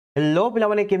Hello पिला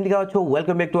माने केमति का अच्छो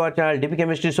welcome back to our channel DP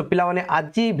chemistry. सो पिला माने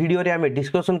आज वीडियो रे हमें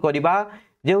डिस्कशन करबा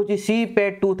जे होची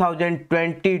सीपेट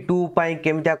 2022 पई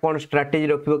केमतिया कोन स्ट्रेटजी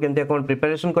रखिबो केमतिया कोन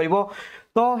प्रिपरेशन करबो।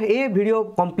 तो ये video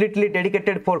completely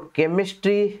dedicated for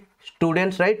chemistry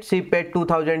students right. CIPET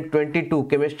 2022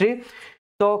 chemistry.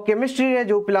 तो केमिस्ट्री रे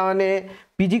जो पिला माने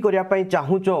पीजी करिया पई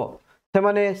चाहुचो से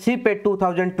माने सीपेट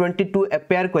 2022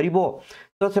 अपेयर करिवो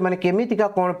तो से माने केमितिका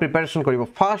कोन preparation करिवो।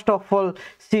 First of all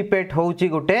CIPET होची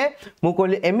गोटे मु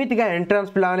कहली एमितिका एंट्रेंस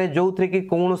प्लान जो थे कि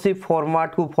कोनोसी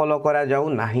फॉर्मेट को फॉलो करा जाऊ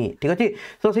नाही, ठीक अछि।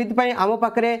 सो सेति पई आमो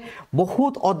पाकरे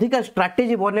बहुत अधिक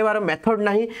स्ट्रेटजी बनेवार मेथड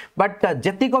नाही, बट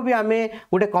जति को भी आमे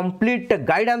गोटे कंप्लीट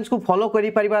गाइडेंस को फॉलो करि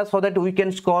परिबा so that we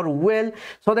can score well,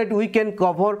 so that we can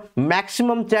cover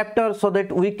maximum chapter, so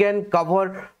that we can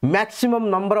cover maximum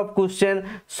number of question,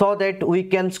 so that we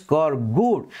can score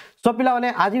good. सो पिला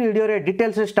माने आज video रे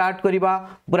detail से start करिबा,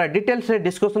 पूरा detail से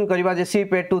discussion करिबा जे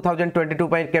CIPET 2022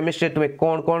 पई केमिस्ट्री तुमे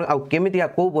कोन कोन आ केमितिया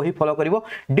को बही फॉलो करिवो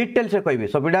डिटेल से कहबी।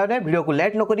 सो वीडियो को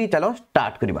लेट न करी चलो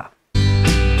स्टार्ट करिबा।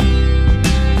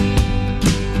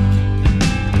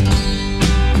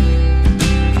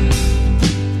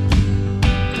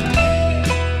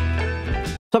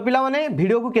 तो पिला माने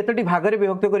वीडियो को केतोटी भागरे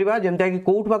विभक्त करिबा, जेमता कि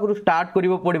कोउठ पाखरु स्टार्ट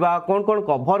करिवो पडिबा, कोन कोन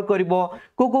कवर करिवो,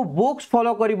 को बुक्स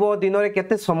फॉलो करिवो, दिन रे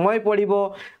केते समय पढिबो,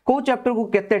 को चैप्टर को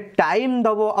केते टाइम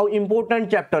दबो आ इंपोर्टेंट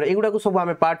चैप्टर एगुडा को सब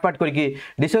हमें पार्ट पार्ट करके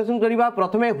डिस्कशन करिबा।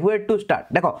 प्रथमे हुए टू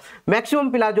स्टार्ट देखो, मैक्सिमम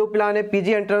पिला जो पिला ने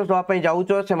पीजी एंट्रेंस दवा पई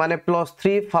जाउचो से माने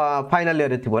 +3 फाइनल ईयर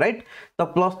रे थिबो राइट। तो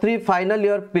 +3 फाइनल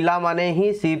ईयर पिला माने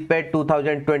ही सीपेट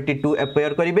 2022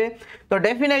 अपेयर करिवे। तो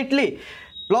डेफिनेटली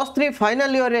 +3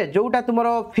 फाइनल ईयर रे जोटा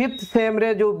तुमरो 5th सेम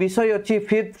रे जो विषय अछि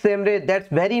 5th सेम रे दैट्स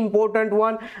वेरी इंपोर्टेंट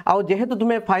वन। आ जेहेतु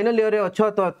तुमे फाइनल ईयर रे अछो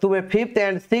तो तुमे 5th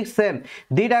एंड 6th सेम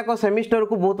दीटा को सेमिस्टर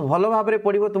को बहुत भलो भाबरे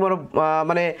पडिबो तुमरो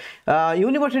माने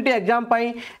यूनिवर्सिटी एग्जाम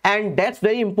पई, एंड दैट्स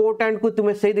वेरी इंपोर्टेंट को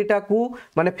तुमे से दीटा को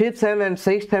माने 5th same and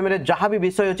 6th same रे जहां भी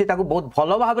विषय अछि ताको बहुत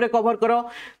भलो भाबरे कवर करो।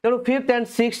 तेनु 5th एंड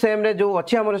 6th सेम रे जो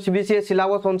अछि हमर सीबीसीएस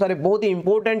सिलेबस अनुसार बहुत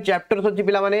इंपोर्टेंट चैप्टर्स अछि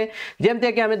पिला माने,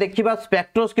 जेमते कि हमें देखिबा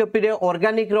स्पेक्ट्रोस्कोपी रे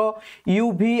ऑर्गेनिक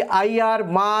यूवी आईआर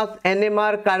मास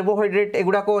एनएमआर कार्बोहाइड्रेट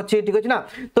एगुडा को अच्छे, ठीक अछि ना।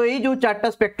 तो ये जो चारटा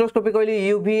स्पेक्ट्रोस्कोपी कहली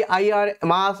यूवी आईआर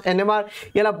मास एनएमआर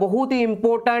येला बहुत ही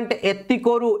इंपोर्टेंट। एत्ती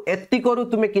करू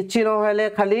तुमे किछि न हेले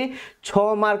खाली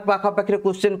 6 मार्क पाखा पाखरे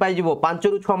क्वेश्चन पाई जिवो, 5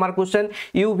 रु 6 मार्क क्वेश्चन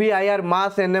यूवी आईआर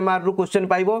मास एनएमआर रु क्वेश्चन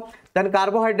पाइबो। देन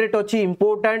कार्बोहाइड्रेट अछि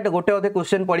इंपोर्टेंट, गोटे अधे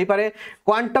क्वेश्चन पड़ी पारे।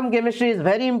 Quantum chemistry is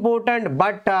very important,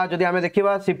 but जदि हमें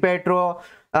देखिबा सीपेट रो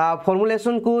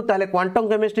फॉर्मुलेशन को ताले क्वांटम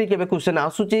केमिस्ट्री केबे क्वेश्चन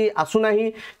आसुची आसु नाही,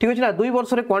 ठीक अछि ना। 2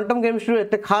 वर्ष रे क्वांटम केमिस्ट्री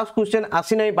एते खास क्वेश्चन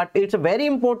आसी नाही, but it's a very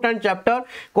important chapter,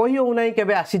 कहि हो नाही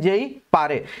केबे आसी जाई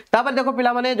पारे। तापर देखो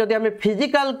पिला माने जदि हमें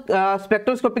फिजिकल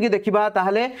स्पेक्ट्रोस्कोपी की देखिबा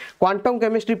ताहले क्वांटम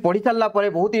केमिस्ट्री पढ़ी चलला परे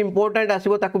बहुत इंपोर्टेंट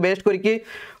आसीबो, ताकू बेस्ट करके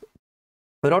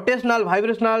rotational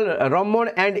vibrational Raman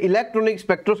and electronic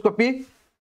spectroscopy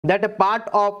that a part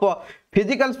of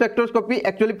physical spectroscopy.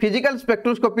 Actually physical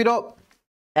spectroscopy row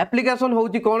application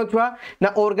होची कोन छुआ ना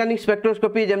ऑर्गेनिक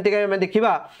स्पेक्ट्रोस्कोपी, जेमते कि हमें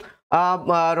देखिबा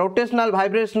rotational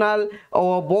vibrational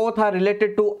both are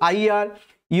related to IR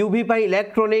UV pi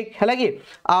electronic हैला कि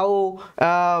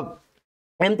आउ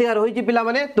एमती रही पिला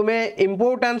माने तुमे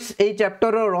इंपोर्टेंस ए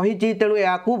चैप्टर रही, तेणु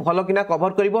या भल किना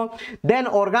कवर करिवो। देन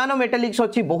ऑर्गेनोमेटालिक्स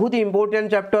अछि बहुत ही इंपोर्टेंट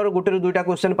चैप्टर, गोटे दुईटा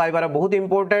क्वेश्चन पाइबार बहुत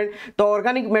इंपोर्टेंट। तो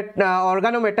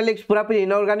ऑर्गेनोमेटालिक्स पूरा पूरी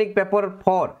इनऑर्गेनिक पेपर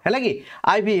 4 हैला कि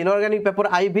आईवी इनऑर्गेनिक पेपर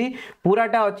आईवी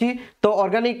पूराटा अछि। तो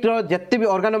ऑर्गेनिक रो जत्ते भी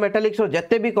ऑर्गेनोमेटालिक्स रो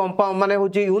जत्ते भी कंपाउंड माने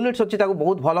होची यूनिट्स अछि ताको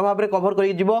बहुत भलो भाबरे कवर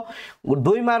करि जिवो।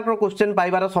 2 मार्क रो क्वेश्चन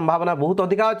पाइबार संभावना बहुत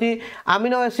अधिक अछि।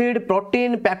 Amino acid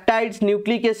protein peptides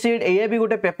nucleic acid A भी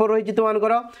पेपर रही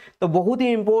तुमकर, तो बहुत ही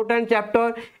इंपोर्टेंट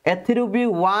चैप्टर। एथिरु भी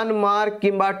 1 मार्क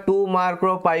किंबा 2 मार्क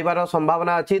रो पाइबार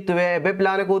संभावना अछि। तुवे एबे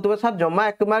पिला ने कहउतबे सर जम्मा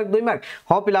 1 मार्क 2 मार्क,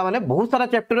 हां पिला माने बहुत सारा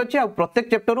चैप्टर अछि आ प्रत्येक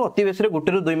चैप्टर रो अति बेसरे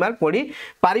गुटे रो 2 मार्क पड़ी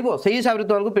पारिबो, सही हिसाब रे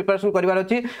तुमको प्रिपरेशन करिवार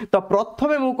अछि। तो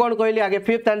प्रथमे मु कोन कहली आगे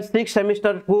 5th एंड 6th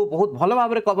सेमिस्टर को बहुत भलो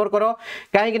भाबरे कवर करो,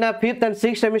 काहे कि ना 5th एंड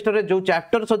 6th सेमिस्टर रे जो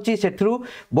चैप्टर्स अछि सेथरु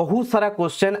बहुत सारा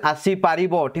क्वेश्चन आसी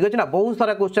पारिबो, ठीक अछि ना। बहुत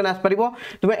सारा क्वेश्चन आसी पारिबो,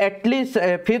 तुमे at least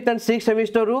 5th and 6th semester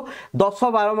रु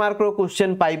 10-12 मार्क रो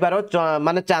क्वेश्चन पाइबार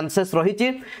माने चांसेस रही छि।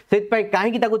 सेत पई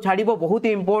काहे कि ताको छाडीबो बहुत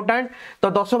ही इंपोर्टेंट। तो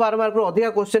 10-12 मार्क रो अधिक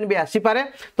क्वेश्चन भी आसी पारे,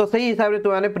 तो सही हिसाब रे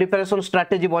तुम माने प्रिपरेशन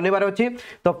स्ट्रेटजी बनेबार अछि।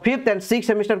 तो 5th एंड 6th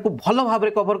सेमिस्टर को भलो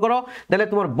भाबरे कवर करो, देले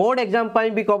तुमर बोर्ड एग्जाम पई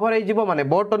भी कवर हे जिवो, माने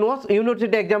बोर्ड तो नो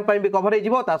यूनिवर्सिटी एग्जाम पई भी कवर हे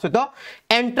जिवो, ता सहित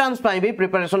एंट्रेंस पई भी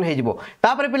प्रिपरेशन हे जिवो।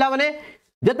 तापर पिला माने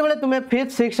जिते तुम्हें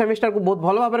 5th 6th सेमिस्टर को बहुत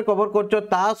भल भाव कवर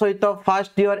कर सहित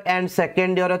first year and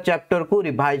second year chapter को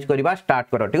रिवाइज करवा स्टार्ट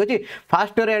कर ठीक अच्छे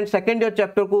first year and second year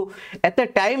chapter को एते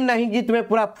टाइम नहीं कि तुम्हें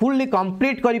पूरा फुल्ली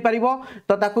कंप्लीट करि परिबो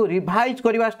तो ताको रिवाइज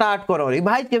करवा स्टार्ट करो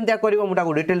रिवाइज केमतिया करिवो मुटा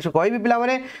को डिटेल्स कहबी पिला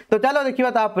माने तो चलो देखिबा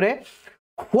तापरे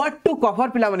व्हाट टू कवर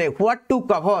पिला माने व्हाट टू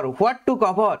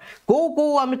कवर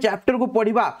को हम चैप्टर को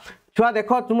पढ़िबा छुआ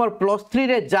देख तुम प्लस 3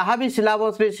 रे जहाँ भी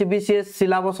सिलेबस रे सीबीसीएस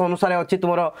सिलेबस अनुसार अच्छी तुम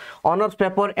honours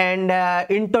paper and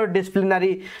inter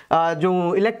disciplinary जो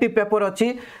इलेक्टिव पेपर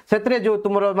अच्छी से जो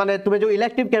तुम माने तुम्हें जो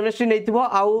इलेक्टिव केमिस्ट्री नहीं थो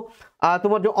आउ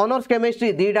तुम जो ऑनर्स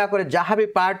केमिस्ट्री दीटा करे जहाँ भी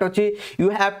पार्ट अच्छी you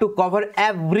have to cover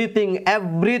everything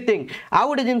आउ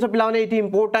गोटे जिन पे ये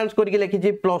इंपोर्टान्स करके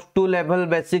लिखी प्लस 2 लेवल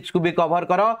बेसिक्स को भी कवर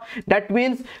कर दैट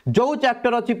मीन्स जो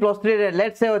चैप्टर अच्छी प्लस 3 रे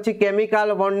लेट्स से अच्छी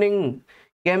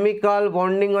केमिकल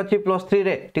बॉन्डिंग अच्छी प्लस 3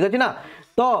 रे ठीक अच्छे ना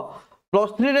तो प्लस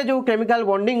 3 रे जो केमिकल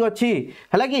बॉन्डिंग अच्छी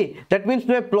है कि दैट मीन्स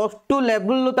तुम्हें प्लस 2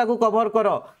 लेवल ताको कवर कर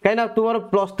कहीं तुम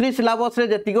प्लस 3 सिलेबस रे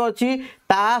जतिक अच्छी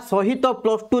ता सहित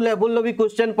प्लस 2 लेवल भी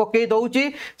क्वेश्चन पकई दउची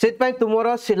से तुम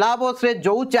सिलेबस रे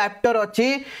जो चैप्टर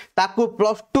अच्छी ताको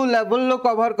प्लस 2 लेवल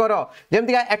कवर कर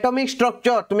जेमति एटॉमिक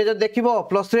स्ट्रक्चर तुम्हें जो देखिबो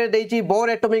plus 3 देइची bore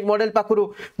atomic model पाखरु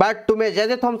but तुम्हें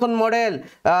जे थॉमसन मॉडल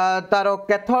तार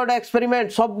कैथोड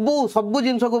एक्सपेरिमेंट सबु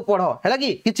जिंस को पढ़ है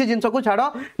कि किसी जिंस को छाड़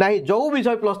नहीं जो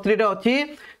विषय प्लस 3 रे अच्छी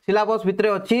सिलेबस भितर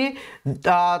अच्छी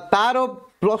तार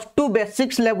प्लस 2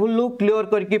 बेसिक्स लेवल क्लियर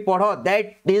करके पढ़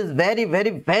that is very very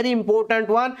very important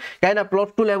one कहीं प्लस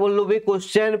 2 लेवल भी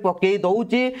क्वेश्चन पकई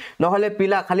दउची नहले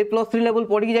पिला खाली प्लस 3 लेवल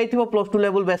पढ़ी जाइथिबो प्लस 2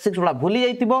 लेवल बेसिक्स बड़ा भूली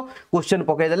जाइथिबो क्वेश्चन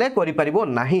पकई देले करि परिबो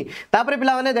नाही तापर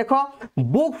पिला माने देखो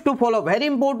books to follow very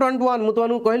important one मु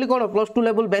तुमनु कहली कोन प्लस 2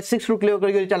 लेवल बेसिक्स रु क्लियर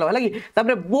करके चलो हला कि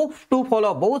तापर बुक्स टू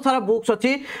फॉलो बहुत सारा बुक्स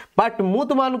अछि बट मु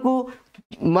तुमनु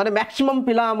माने मैक्सिमम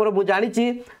पिला हमर मु जानि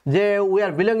जे we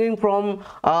are belonging from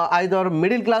either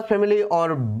middle class family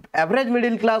और एवरेज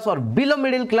मिडिल क्लास और बिलो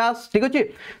मिडिल क्लास ठीक अच्छे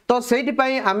तो सेठी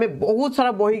पई आमे बहुत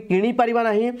सारा बही किनी परिबा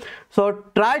नहीं so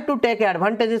try to take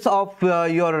advantages of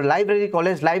your library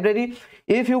college library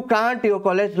if you can't your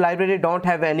college library don't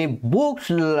have any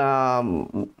books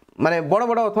माने बड़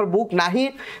बड़ अथर बुक नाही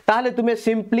ताहले तुमे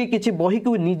सिंपली किछि बही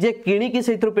को निजे किणी कि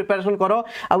सेथरो प्रिपरेशन करो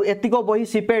आ एतिको बही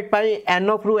सीपेट पाई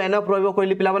एनफ रहबो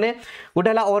कहली पिला माने गोटे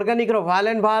हला ऑर्गेनिक रो वाल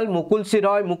एंड वाल मुकुल सी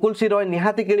रॉय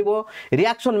निहाती किनिबो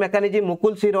रिएक्शन मेकानिज्म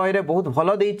मुकुल सी रॉय रे बहुत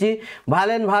भलो देइची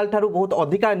वाल एंड वाल थारु बहुत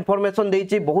अधिका इंफॉर्मेशन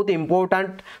देइची बहुत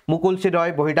इंपोर्टेंट मुकुल सी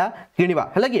रॉय बहीटा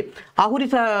किनिबा हला कि आहुरी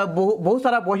बहुत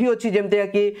सारा बही अछि जेमते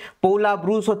कि पौला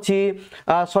ब्रूस अछि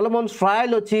सोलोमन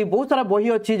ट्रायल अछि बहुत सारा बही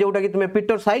अछि जोटा कि तुमे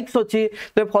पीटर साइक्स अच्छी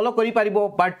तो फॉलो करि परिबो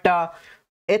बट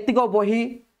एतिको बही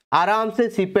आराम से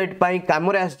सीपेट पाई काम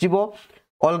रे आसीबो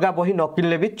अलगा बही न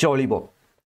किनले भी चलिबो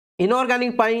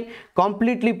इनऑर्गेनिक पाई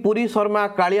कंप्लीटली पुरी शर्मा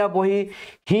कालिया बही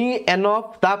ही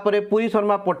एनफ तापरे पुरी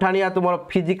शर्मा पठानिया तुमर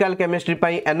फिजिकल केमिस्ट्री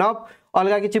पाई एनफ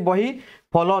अलगा किछि बही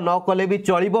फॉलो न कले भी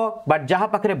चलिबो बट जहाँ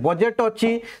पाखरे बजेट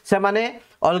अच्छी से माने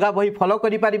अलगा बही फॉलो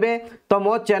करि परिबे तो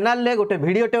मो चैनल ले गोटे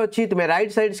वीडियोटे अच्छी तुमे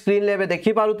राइट साइड स्क्रीन ले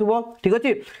देखि पारुथुबो ठीक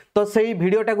अछि तो सेही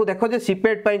वीडियोटा को देखो जे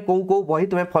सीपेट पई को बही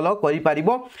तुमे फॉलो करि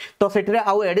परिबो तो सेठरे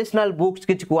आउ एडिशनल बुक्स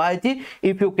किछ कुआइछि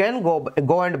if you can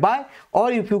go and bye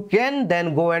और if you can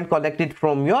then go and collect it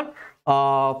from your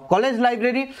college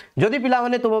library जदि पिला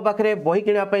माने तुम पाखरे बही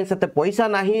किनिया पई सते पैसा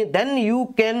नाही then you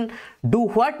can do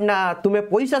what ना तुमे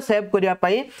पैसा सेव करिया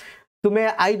पई तुमे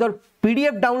आइदर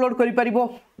पीडीएफ डाउनलोड करि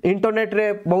परिबो इंटरनेट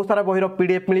रे बहुत सारा बहिर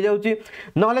पीडीएफ मिल जाउची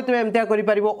नहले तुमे एमतिया करि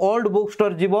परिबो ओल्ड बुक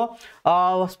स्टोर जीवो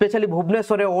स्पेशली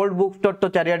भुवनेश्वर रे ओल्ड बुक स्टोर तो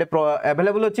चारियाडे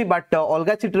अवेलेबल अछि बट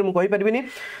अलगा सिटी रे मु कहि परिबिनी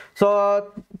सो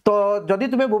तो जदि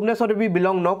तुमे भुवनेश्वर भी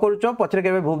बिलोंग न करूचो पछरे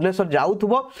केबे भुवनेश्वर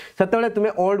जाउथुबो सेतेले तुमे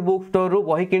ओल्ड बुक स्टोर रु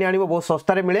बही किनि आनिबो बहुत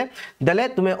सस्ता रे मिले देले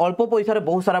तुमे अल्प पैसा रे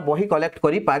बहुत सारा बही कलेक्ट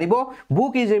करि पारिबो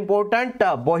बुक इज इंपोर्टेंट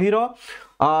बहिर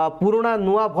पुराना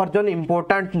नुआ वर्जन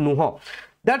इंपोर्टेंट नुह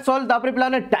दैट्स ऑल तापरे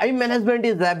plan time management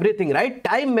is everything right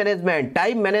time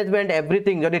management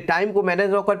everything जदि टाइम को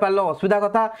मैनेज न कर पालो असुविधा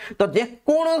कथा तो जे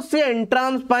कोनोसी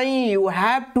एंट्रेंस पई you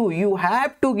have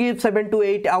to give 7 to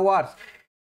 8 hours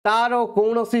तारो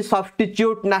कोनोसी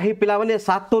सब्स्टिट्यूट नाही पिला माने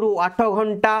 7 रु 8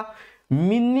 घंटा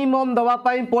मिनिमम दवा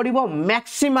पई पड़िबो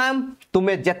मैक्सिमम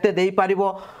तुमे जत्ते देई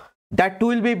पारिबो that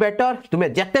will be better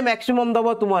तुम्हें जत्ते मैक्सिमम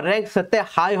दबो तुम रैंक सेते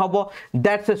हाई हबो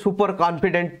that's a super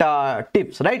confident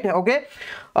tips right okay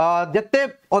जत्ते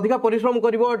अधिका परिश्रम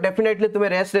करिवो डेफिनेटली तुम्हें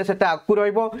रेस रे सेते आकु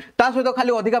रहइबो ता सहित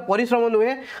खाली अधिका परिश्रम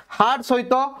नुहे हार्ड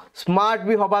सहित स्मार्ट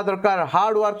भी हबा दरकार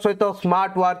हार्ड वर्क सहित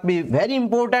स्मार्ट वर्क भी वेरी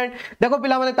इंपोर्टेंट देखो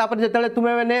पिला माने तापर जतले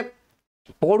तुम्हें माने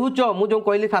पढ़ुच मुझे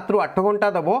कहली 7 ରୁ 8 घंटा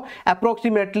दब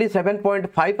अप्रोक्सीमेटली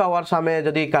 7.5 आवर्स आम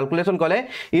जदि कैलकुलेशन कले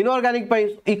इनऑर्गेनिक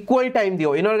इक्वल टाइम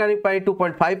दियो inorganic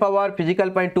 2.5 our physical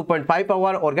 2.5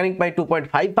 our organic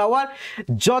 2.5 our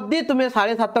जदि तुम्हें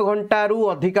 7.5 घंटा रु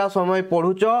अधिका समय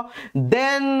पढ़ुच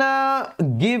then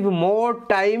give more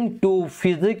time to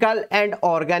physical and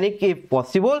organic if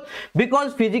possible because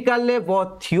physical ले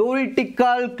बहुत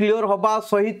थियोरिटिकल क्लियर होबा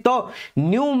सहित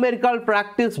न्यूमेरिकल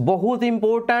प्रैक्टिस बहुत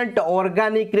इंपोर्टेंट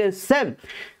ऑर्गेनिक रे सेम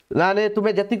माने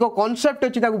तुम्हें जतिको कांसेप्ट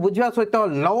अछि ताकू बुझिया सहित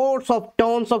lots of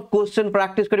tons of question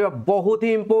practice करबा बहुत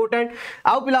ही इंपोर्टेंट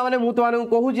आउ पिला माने मु तुमाने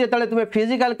कहू जे तले तुम्हें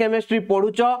physical chemistry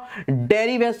पढुछ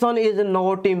derivation is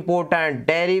not important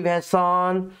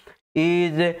derivation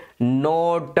is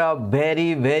not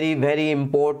very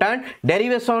important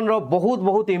derivation रो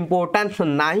बहुत इंपोर्टेंस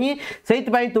नहीं से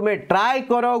तुम्हें ट्राई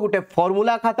करो गोटे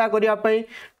फॉर्मूला खाता करिया पई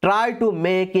try to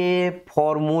make a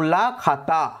formula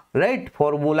खाता right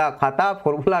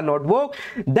formula notebook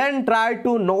then try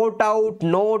to note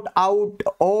out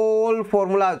all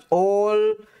formulas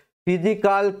all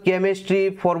physical chemistry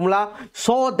formula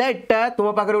so that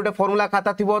तुम पाखे गोटे फॉर्मूला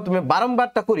खाता थी तुम्हें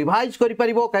बारंबार ताकू रिवाइज कर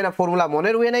पारिबो कहीं फॉर्मूला मन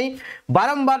रुए नहीं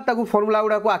बारंबार ताकू फॉर्मूला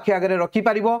गुड़ा को आखि आगे रखी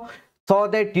पारिबो so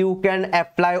that you can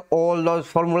apply all those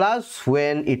formulas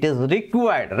when it is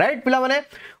required right पिला माने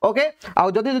ओके आ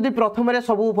जदी प्रथम रे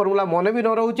सब फॉर्मूला मन भी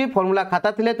न रहउची फॉर्मूला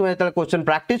खाता थिले तुम एतल क्वेश्चन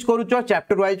प्रैक्टिस करूचो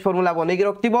चैप्टर वाइज फॉर्मूला बनै के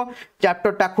रखतिबो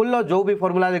चैप्टर टा खुललो जो भी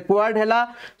फॉर्मूला रिक्वायर्ड हैला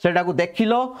सेटा को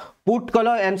देखिलो पुट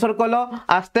कलो आंसर कलो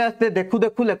आस्ते आस्ते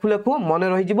देखु लेखु मन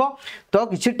रहि जिवो तो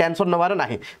किछि टेंशन नवार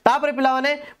नाही तापर पिला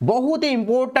माने बहुत ही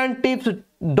important tips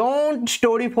don't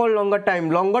study for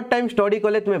longer time study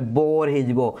कले तुम्हें बोर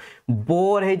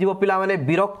हे जिवो पिला माने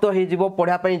विरक्त हे जिवो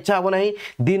पढ़ा पई इच्छा हो नाही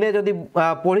दिने जदी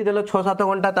पढ़ी देलो 6-7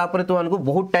 घंटा तापर तुमको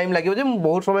बहुत टाइम लागिवो जे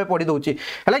बहुत समय पढ़ी दउची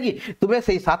हला कि तुम्हें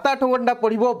से 7-8 घंटा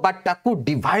पढ़िबो बट ताकू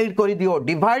डिवाइड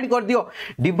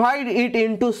इट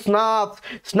इनटू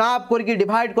स्नैप करके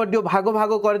डिवाइड कर दियो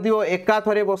भाग कर दियो एका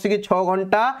थरे बसिकी 6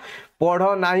 घंटा पढ़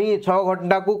नहीं 6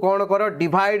 घंटा को कौन कर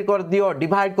डिवाइड कर दियो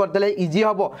डिवाइड कर देले इजी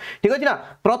हबो ठीक अछि ना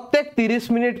प्रत्येक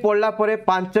 30 मिनिट पढ़ला परे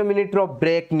 5 मिनिट रो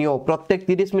ब्रेक नियो प्रत्येक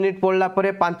 30 मिनिट पढ़ला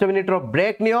परे 5 मिनिट रो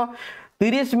ब्रेक नियो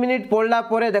 30 मिनिट पढ़ला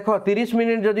परे देखो 30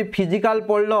 मिनिट जदि फिजिकल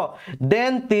पढ़लो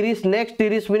देन नेक्स्ट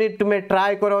 30 मिनिट तुम्हें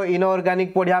ट्राई करो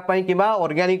इनऑर्गेनिक पढ़िया पई किबा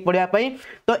ऑर्गेनिक पढ़िया पई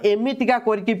तो एमितिका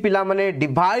करके पिला माने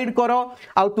डिवाइड करो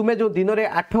आ तुम्हें जो दिन रे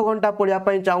 8 घंटा पढ़िया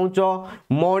पई चाहूचो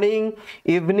morning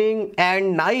evening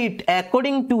and night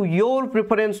according to your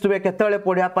preference तुम्हें केतले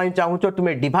पढ़िया पई चाहूचो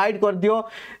तुम्हें डिवाइड कर दियो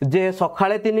जे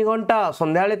सखाळे 3 घंटा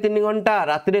संध्याळे 3 घंटा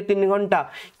राति रे 3 घंटा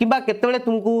किबा केतले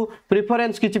तुमको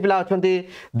प्रेफरेंस किछि पिला अछंती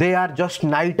दे आर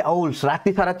नाइट आउल्स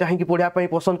राति सारा चाहिए पढ़िया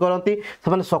पसंद करती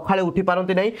से सकाळे उठी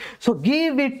पारती नहीं so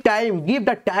give the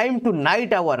time to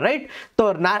night our right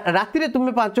तो राति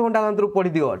तुम्हें 5 घंटा अंतर पढ़ी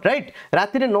दियो राइट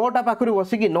राति 9टा पाखरु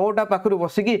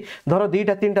बसिकी धर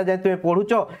 2-3टा जाए तुम्हें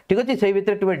पढ़ुच ठीक अच्छे से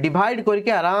भितर तुम्हें डिवाइड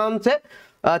करके आराम से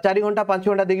 4 घंटा 5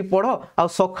 घंटा देखिए पढ़ आ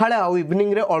सकाळे आ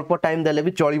इवनिंग रे अल्प टाइम देले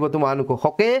भी चलिबो तुमको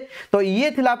ओके तो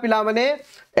ये थिला पिला माने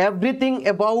एवरीथिंग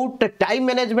अबाउट टाइम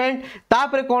मैनेजमेंट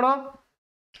तापर कोन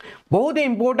बहुत ही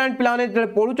इंपोर्टेंट पिलाने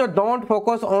पढ़ुच don't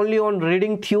focus only on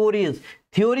reading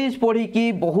theories पढ़ी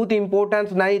की बहुत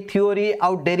इंपोर्टेंस नहीं थ्योरी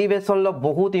आउ डेरिवेशन लो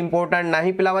बहुत इंपोर्टेंट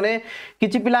नहीं पिला माने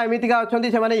किछि पिला एमितिका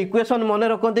अछंती से माने इक्वेशन मन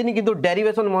रखंतीनी किंतु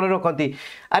डेरिवेशन मन रखंती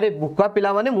अरे बोका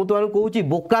पिला माने मु तुमन कहूची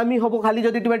बोकामी हबो खाली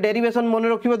जदी तुमे डेरिवेशन मन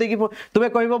रखिबो देखि तुमे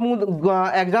कहबो मु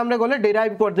एग्जाम रे गले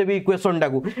डेराइव कर देबी इक्वेशन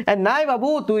टाकू ए नाइ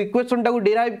बाबू तू इक्वेशन टाकू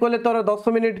डेराइव करले तोर 10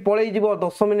 मिनिट पळेई जिवो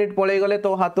 10 मिनिट पळेई गले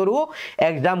तो हातरू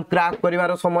एग्जाम क्रैक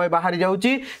करिवार समय बाहर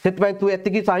जाउची सेति तू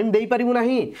एतिकी टाइम देई परिबु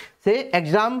नाही से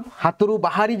एग्जाम हातरू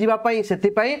बाहरी जीवा पाई सेति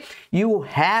पाई you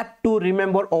have to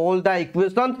remember all the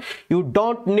equations you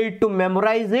don't need to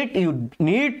memorize it you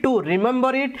need to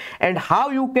remember it and how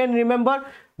you can remember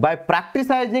by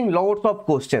practicing lots of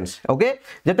questions okay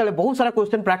जेतले बहुत सारा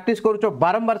question practice करूचो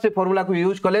बारंबार से formula को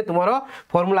use कले तुमरो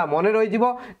formula मने रहि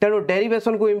जिवो तेनो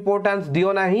डेरिवेशन को इंपोर्टेंस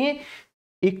दियो नाही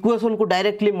इक्वेशन को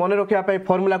डायरेक्टली मन रखिया पाई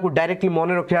फार्मूला को डायरेक्टली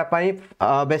मन रखिया पाई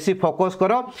बेसी फोकस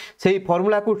करो सेही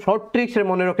फार्मूला को शॉर्ट ट्रिक्स रे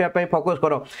मन रखिया पाई फोकस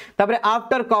करो तापरे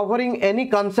after covering any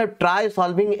concept try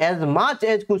solving as much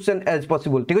as question as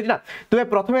possible ठीक अछि ना तुमे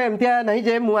प्रथमे एमतिया नहीं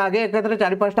जे मु आगे एकत्र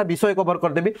 4-5टा विषय कवर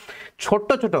कर देबी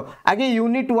छोट आगे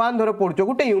यूनिट 1 धर पढचो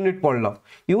गुटे यूनिट पढलो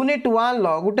यूनिट 1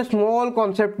 लो गुटे स्मॉल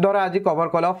कांसेप्ट धर आज कवर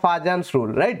कलो फाजन्स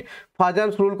रूल राइट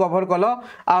फाजन्स रूल कवर कल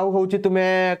आउ हूँ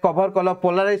तुम्हें कवर कल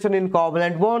पोलराइजेशन इन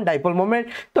कोवैलेंट बॉन्ड डाइपोल मोमेंट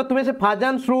तो तुम्हें से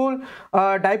फाजन्स रूल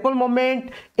डाइपोल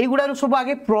मोमेंट एगुड़ा सब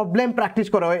आगे प्रॉब्लम प्रैक्टिस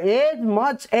करो एज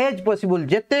मच एज पॉसिबल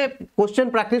जिते क्वेश्चन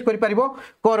प्रैक्टिस कर पारिबो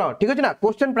करो ठीक अछि ना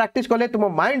क्वेश्चन प्रैक्टिस कले तुम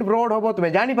माइंड ब्रॉड होबो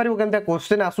तुम्हें जानि पारिबो केनता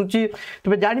क्वेश्चन आसुची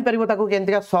तुम्हें जानि पारिबो ताको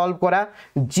केनता सॉल्व करा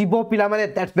जीवो पिला माने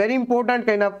दैट्स वेरी इंपोर्टेंट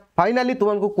कहिना फाइनली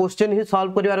तुमको क्वेश्चन ही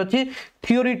सॉल्व करिवार अछि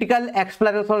थियोरेटिकल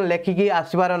एक्सप्लेनेशन लेखिकी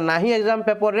आसीबार नाही एग्जाम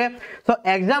पेपर रे so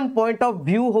exam point of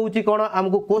view होउची कोन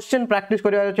हमको क्वेश्चन प्रैक्टिस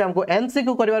करिवार अछि हमको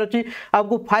एमसीक्यू करिवार अछि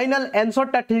हमको फाइनल आंसर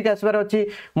ता ठीक आसीबार अछि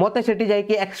मते सेठी जाई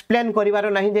कि एक्सप्लेन करिवार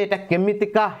नाही जे एटा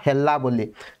केमितिका हेला बोली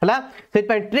हला सेट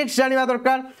पय ट्रिक्स जानिबा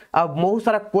दरकार आ बहुत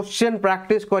सारा क्वेश्चन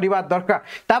प्रैक्टिस करिवा दरकार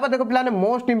तापर देखो पिलाने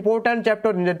मोस्ट इंपोर्टेंट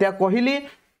चैप्टर जतिया कहिली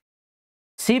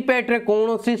सीपेट रे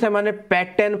कोनोसी से माने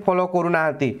पैटर्न फॉलो करू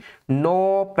नाहती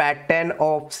no pattern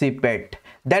of CIPET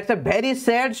that's a very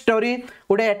sad story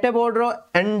गोटे एटे बोर्ड रो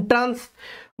एंट्रेंस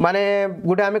माने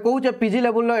गोटे हमें कहू पीजी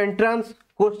लेवल रो एंट्रेंस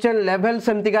क्वेश्चन लेवल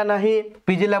सेमतिका नाही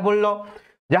पीजी लेवल रो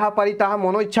जहाँ पारी ताहा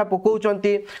मन इच्छा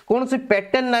पकाउचंती कोनोसी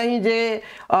पैटर्न नाही जे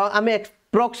आमे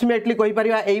अप्रोक्सीमेटली कहि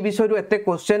परिबा एई विषय रु एते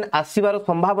क्वेश्चन आसीबार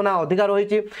संभावना अधिक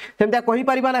रही सेमता कहि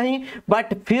परिबा नाही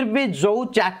बट फिर भी जो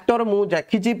चैप्टर मु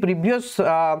देखिची प्रीवियस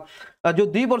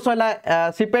जो 2 वर्ष हला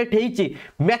सीपेट हेची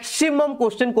मैक्सिमम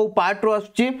क्वेश्चन को पार्ट रो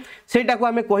आसुची सेटा को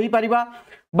हमें कहि परिबा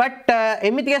बट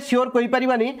एमितिका श्योर कहि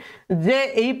परिबानी जे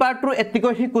एई पार्ट रो एतिको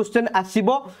ही क्वेश्चन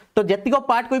आसीबो तो जेतिको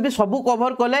पार्ट कोइ भी सब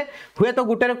कवर कले हुए तो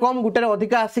गुटेरे कम गुटेरे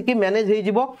अधिक आसी कि मैनेज हे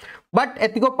जिवो बट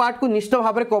एतिको पार्ट को निश्चित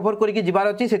भाव में कवर करके जिबार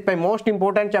अछि सेट पय मोस्ट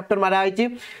इंपोर्टेंट चैप्टर मारा आइछि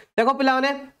देखो पिला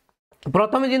माने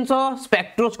प्रथम जिनस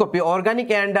spectroscopy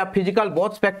organic and physical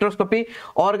both spectroscopy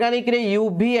organic रे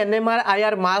यूवी एनएमआर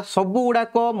आईआर मास सब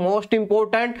गुडाक मोस्ट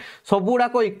इंपोर्टेंट सब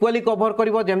गुडाक इक्वली कवर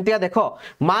करिवो जेमतिया देखो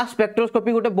मास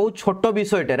स्पेक्ट्रोस्कोपी गोटे बहुत छोट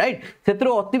विषयटे राइट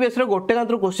सेतरो अति बेसरे गोटे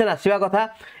गांतरो क्वेश्चन आसीबा कथा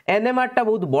एनएमआर टा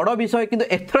बहुत बड़ विषय किंतु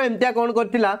एथरो एमतिया कोन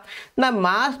करथिला ना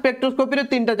मास स्पेक्ट्रोस्कोपी रे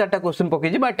 3टा 4टा क्वेश्चन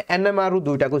पकेछि बट एनएमआर रु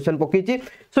 2टा question पकेछि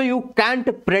so you can't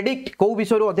predict को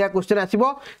विषय रु अधिक क्वेश्चन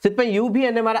आसीबो सेत पे यूवी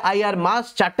एनएमआर आईआर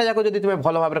मास 4टा जाको जदि तुम्हें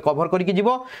भलो भाबरे कवर करके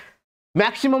जीवो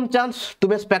मैक्सिमम चांस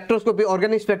तुम्हें स्पेक्ट्रोस्कोपी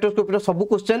ऑर्गेनिक स्पेक्ट्रोस्कोपी रो सब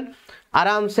क्वेश्चन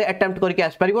आराम से अटेम्प्ट करके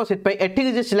आस परिबो सेत पय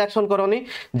एठी जे सिलेक्शन करनी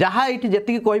जहां एठी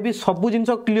जति कहबी सब जिंस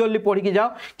क्लियरली पढ़ी के जाओ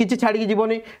किछि छाडी के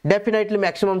जीवनी डेफिनेटली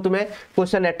मैक्सिमम तुम्हें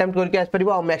क्वेश्चन अटेम्प्ट करके आस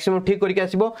परिबो और मैक्सिमम ठीक करके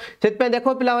आसीबो सेत पय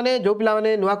देखो पिला माने जो पिला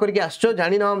माने नुवा करके आछो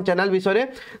जानि ना हम चैनल विषय रे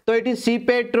तो एठी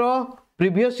सीपेट रो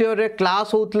प्रीवियस ईयर रे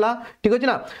क्लास होतला ठीक अछि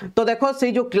ना तो देखो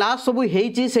से जो क्लास सब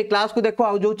हेची से क्लास को देखो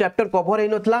आ जो चैप्टर कवर हे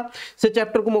नथला से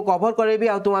चैप्टर को मो कवर करेबी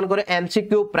आ तुमान करे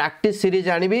एमसीक्यू प्रैक्टिस सीरीज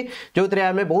जानिबी जोतरे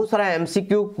हमें बहुत सारा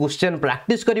एमसीक्यू क्वेश्चन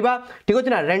प्रैक्टिस करिबा ठीक अछि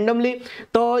ना रैंडमली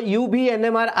तो यूवी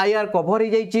एनएमआर आईआर कवर हे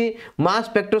जाईची मास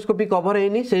स्पेक्ट्रोस्कोपी कवर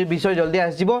हेनी से विषय जल्दी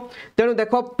आसीबो तेनु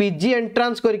देखो पीजी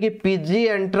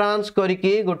एंट्रांस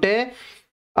करके गोटे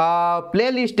प्ले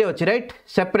लिस्ट अच्छी राइट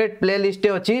सेपरेट प्ले लिस्ट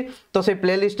अच्छी तो से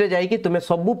प्ले लिस्ट जाई कि तुम्हें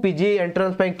सबु पीजी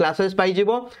एंट्रेंस पे क्लासेस पाई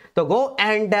जीवो तो go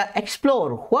and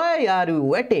explore why are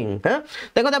you waiting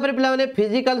देखो तापर पिला माने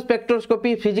physical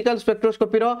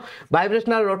spectroscopy row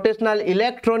vibrational rotational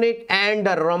electronic and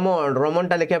Raman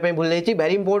ता लेखा पे भूल जाईची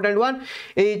वेरी इंपोर्टेंट वन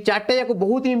ए चारटे याको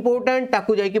बहुत इंपोर्टेंट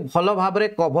ताकू जाई कि भलो भाव रे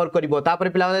कवर करिवो तापर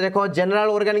पिला माने देखो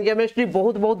जनरल ऑर्गेनिक केमिस्ट्री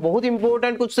बहुत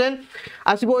इंपोर्टेंट क्वेश्चन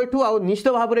आसीबो एठू आ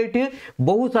निश्चित भाव रे एठी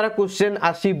बहुत सारा क्वेश्चन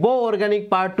आसीबो ऑर्गेनिक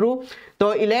पार्ट रू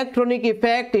तो electronic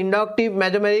effect inductive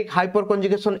mesomeric hyper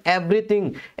conjugation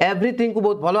everything को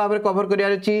बहुत भलो भाव कवर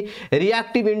करियार अछि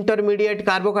reactive intermediate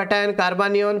carbocation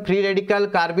कार्बानियन free radical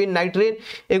कार्बिन nitrate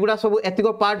एगुडा सब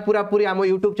एतिको पार्ट पूरा पूरी हम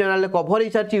YouTube चैनल ले cover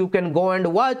हिसारछि you can go and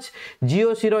watch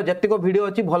GOC रो जतिको वीडियो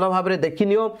अछि भलो भाव रे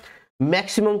देखिनियो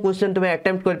मैक्सिमम क्वेश्चन तुमे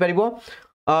अटेम्प्ट कर परिबो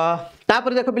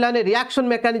तापर देखो पिलाने रिएक्शन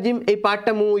मेकानिज्म ए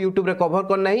पार्टटा मु YouTube रे कवर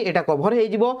करना ही एटा कवर हे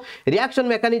जिवो रिएक्शन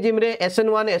मेकानिज्म रे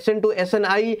SN1 SN2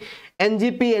 SNI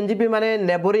NGP माने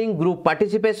नेबरिंग ग्रुप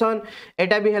पार्टिसिपेशन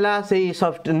एटा भी हला सेही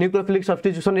nucleophilic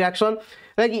substitution reaction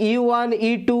like U1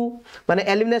 E2 माने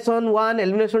एलिमिनेशन 1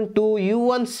 एलिमिनेशन 2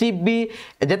 U1 CB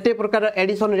जते प्रकार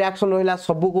एडिशन रिएक्शन रहला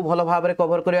सब को भलो भाव रे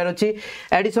कवर करियार अछि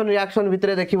एडिशन रिएक्शन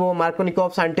भितरे देखिबो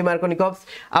मार्कोनिकोव्स एंटी मार्कोनिकोव्स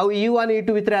आ U1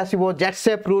 E2 भितरे आसीबो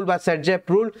जेटसेप रूल बा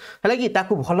सेटजेप रूल हला कि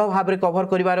ताकू भलो भाव रे कवर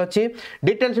करिवार अछि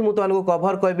डिटेल्स मु तनको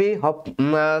कवर करबी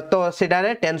तो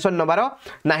सेडारे टेंशन नबार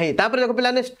नाही तापर देखो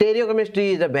पिलाने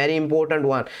स्टेरियोकेमिस्ट्री is a very important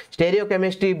one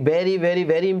स्टेरियोकेमिस्ट्री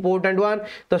very important one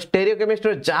तो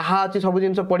स्टेरियोकेमिस्ट्री जहा अछि सब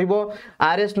जिंस पढिबो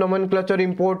RS Naman nomenclature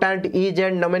important is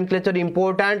and nomenclature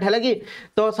important है कि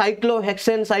तो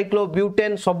साइक्लोहेक्सेन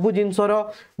साइक्लोब्यूटेन सब जिनसर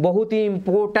बहुत ही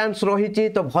इंपोर्टेंस रही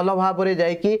तो भल भाव में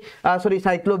जाकि सॉरी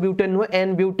साइक्लोब्यूटेन नुह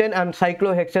एन ब्यूटेन एंड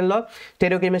साइक्लोहेक्सेन लो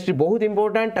स्टेरियोकेमिस्ट्री बहुत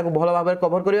इंपोर्टेंट ताको भल भाव में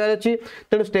कवर करिवार अछि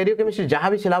तेणु स्टेरियोकेमिस्ट्री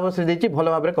जहाँ भी सिलेबस रे देछि भल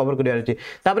भाव में कवर करिवार अछि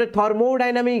तापर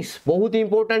थर्मोडायनामिक्स बहुत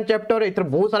इंपोर्टेंट चैप्टर एथर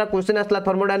बहुत सारा क्वेश्चन आसला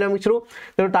थर्मोडायनामिक्स रो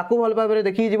तेणु ताको भल भाव में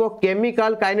देखि जीवो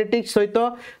केमिकल काइनेटिक्स सहित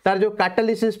तार जो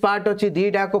कैटालिसिस पार्ट अछि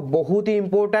दीटा को बहुत ही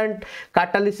इंपोर्टेंट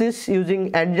कैटालिसिस यूजिंग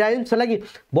एंजाइम्स लगी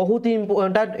बहुत ही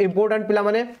इंपोर्टेंट पिला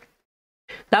माने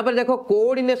तापर देखो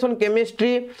coordination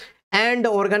chemistry and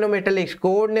organometallics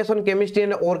coordination chemistry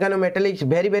and organometallics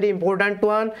very very important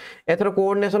one ether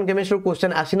coordination chemistry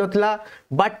question आसी नथला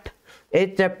बट ए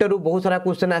चैप्टर रु बहुत सारा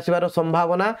क्वेश्चन आसीबार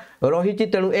संभावना रही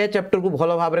तेणु ए चैप्टर को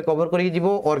भल भाव में कवर करके जीवो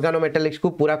ऑर्गेनोमेटालिक्स को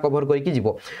पूरा कवर करके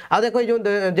जीवो आ देखो जो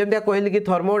जेमतिया कहली कि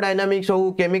थर्मोडायनामिक्स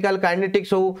हो केमिकल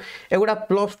काइनेटिक्स हो एगुडा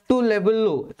 +2 लेवल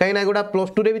लो कहीं ना एगुडा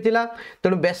 +2 रे भी थिला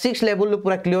तेणु बेसिक्स लेवल लो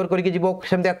पूरा क्लियर करके जीवो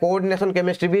सेमतिया कोऑर्डिनेशन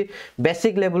केमिस्ट्री भी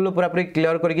बेसिक लेवल लो पूरा पूरी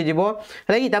क्लियर करके जीवो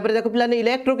है तापर देखो पिलाने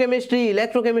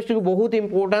इलेक्ट्रोकेमिस्ट्री को बहुत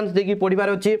इंपोर्टेंस देकी पढ़िबार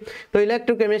अछि तो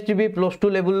इलेक्ट्रोकेमिस्ट्री भी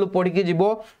 +2 लेवल लो पढ़ी के जीवो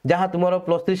जहां तुमरो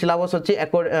 +3 syllabus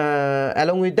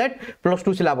along with that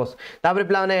 +2 syllabus तापर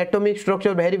plan atomic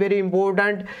structure very very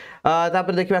important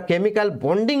तापर देखिबा केमिकल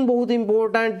बॉन्डिंग बहुत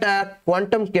इंपोर्टेंट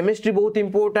क्वांटम केमिस्ट्री बहुत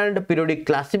इंपोर्टेंट पीरियोडिक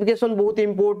क्लासिफिकेशन बहुत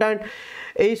इंपोर्टेंट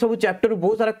एई सब चैप्टर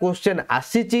बहुत सारा क्वेश्चन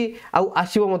आसीची आ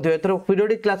आसीबो मध्ये एथरो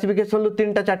पीरियोडिक क्लासिफिकेशन लो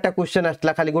 3टा 4टा क्वेश्चन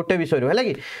आस्ला खाली गोटे विषय रो हैला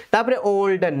कि तापर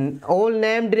ऑल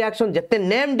नेम्ड रिएक्शन जत्ते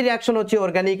नेम्ड रिएक्शन अछि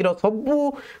ऑर्गेनिक रो सब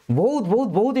बहुत बहुत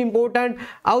बहुत इंपोर्टेंट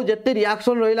आ जत्ते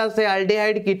रिएक्शन रहिला से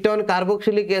एल्डिहाइड कीटोन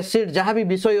कार्बोक्सिलिक एसिड जहां भी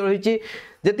विषय रहिछि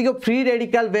जति को फ्री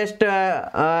रेडिकल बेस्ड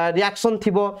रिएक्शन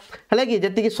थिबो हला कि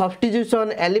जति कि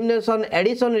substitution elimination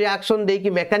addition reaction देकी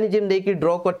mechanism देकी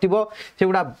draw करथिबो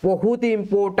सेगुडा बहुत ही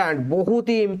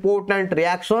इंपोर्टेंट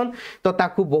रिएक्शन तो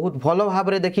ताकू बहुत भलो भाव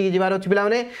रे देखि जिबार अछि पिला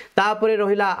माने तापरे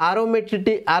रहिला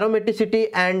aromaticity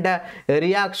and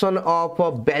reaction of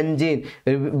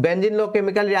benzene low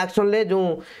chemical reaction ले जो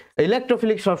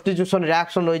इलेक्ट्रोफिलिक सब्स्टिट्यूशन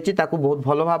रिएक्शन रही ताकू बहुत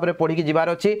भलो भाव में पढ़ी जिबार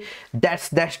अछि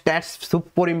दैट्स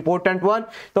सुपर इंपोर्टेंट वन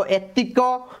तो एतिक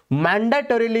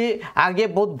मैंडेटरीली आगे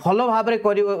बहुत भलो भाव में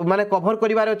माने कवर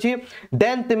करिवार अछि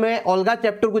देन तुमे अलगा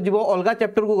चैप्टर को जीवो अलगा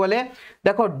चैप्टर को गले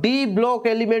देखो डी ब्लॉक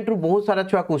एलिमेंट रु बहुत सारा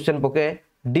छुआ क्वेश्चन पके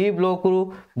डी ब्लॉक रु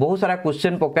बहुत सारा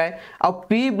क्वेश्चन पकाए आ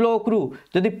पी ब्लॉक रु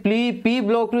जदि पी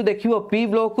ब्लॉक रु देखिबो पी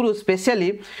ब्लॉक रु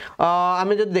स्पेशली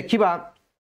आमे जदि देखिबा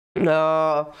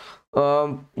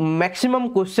मैक्सिमम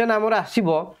क्वेश्चन आमर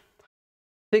आसीबो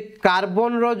से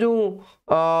कार्बन रो जो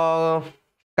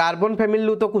कार्बन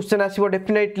फैमिली तो क्वेश्चन आसीबो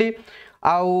डेफिनेटली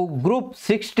आउ ग्रुप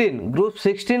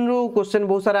 16 रो क्वेश्चन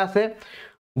बहुत सारा आसे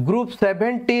ग्रुप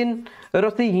 17 रो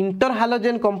से इंटर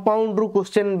हालोजेन कंपाउंड रो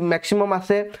क्वेश्चन मैक्सिमम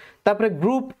आसे तापर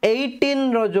ग्रुप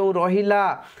 18 रो जो रहिला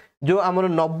जो आमर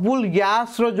नोबल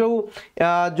गैस रो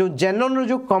जो जेनन रो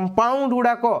जो कंपाउंड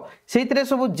गुडा को सेतरे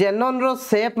सब जेनन रो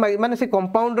शेप माने से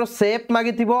कंपाउंड रो शेप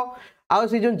मागी थिबो आ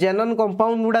से जो जेनन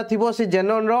कंपाउंड गुडा थिबो से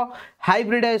जेनन रो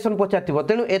हाइब्रिडाइजेशन पचाथिबो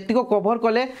तेनु एतिको कवर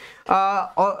कले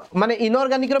माने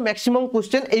इनऑर्गेनिक रो मैक्सिमम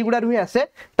क्वेश्चन एई गुडा रुही आसे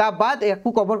ता बाद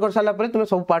एकु कवर कर साला परे तुमे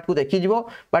सब पार्ट को देखि जिवो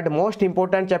बट मोस्ट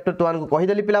इंपोर्टेंट चैप्टर तुआन को कहि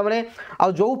देली पिला माने आ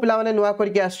जो पिला माने नुवा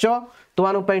करके आछो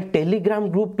तुआन पे टेलीग्राम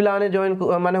ग्रुप पिला माने जॉइन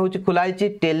माने होची खुलाइची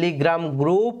टेलीग्राम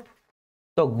ग्रुप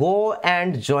तो go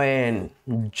and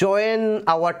join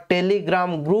our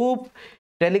Telegram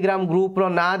group रो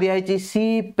ना दिया है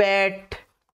CPET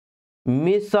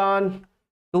मिशन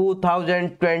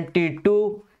 2022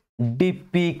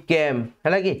 DP कैम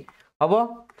है कि हम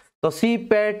तो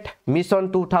CPET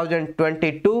मिशन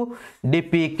 2022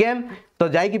 DP कैम तो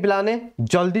जाइए पिलाने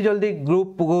जल्दी जल्दी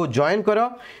ग्रुप को जॉइन करो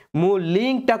मु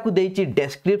लिंक टाकू देइची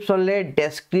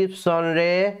डिस्क्रिप्शन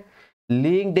रे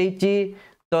लिंक देइची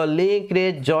तो लिंक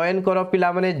रे जॉइन करो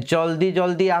पिला माने जल्दी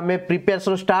जल्दी आमे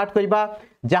प्रिपरेशन स्टार्ट करबा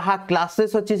जहाँ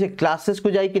क्लासेस अच्छी से क्लासेस को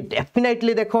जाइए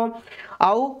डेफिनेटली देखो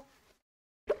आउ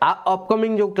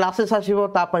अपकमिंग जो क्लासेस आसीबो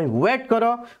ता पई वेट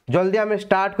करो जल्दी आमे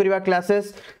स्टार्ट करबा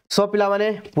क्लासेस सब पिला माने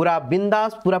पूरा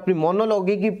बिंदास पूरा पूरी मन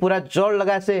लगी कि पूरा जोर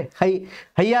लगा से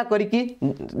हैया करी कि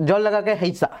जोर लगा के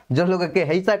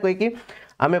हैसा कहि कि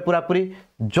आमे पूरा पूरी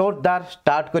जोरदार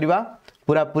स्टार्ट करबा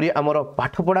पूरा पूरी हमरो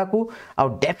पाठ पढ़ा को आ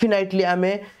डेफिनेटली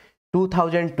आमे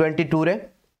 2022 रे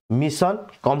मिशन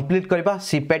कंप्लीट करबा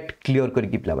CPET क्लियर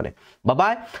करके पिला माने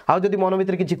बाय आ जदी मन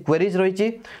भीतर किछि क्वेरीज रहिछि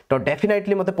तो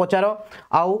डेफिनेटली मते पचारो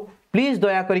आउ प्लीज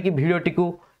दया करके वीडियो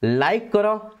टिकु लाइक कर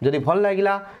जदि भल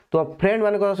लगिला तो फ्रेंड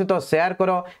मान सहित शेयर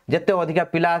कर जिते अधिका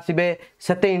पिला आसबे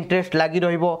सेते इंटरेस्ट लगी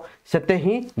रहिबो सेते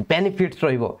ही बेनिफिट्स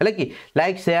रहिबो है कि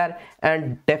like share and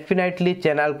definitely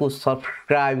channel को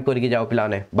सब्सक्राइब करके जाओ पिला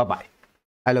ने bye bye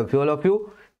I love you all of you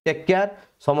take care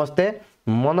समस्ते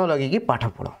मन लगी पाठ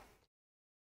पढ़ो।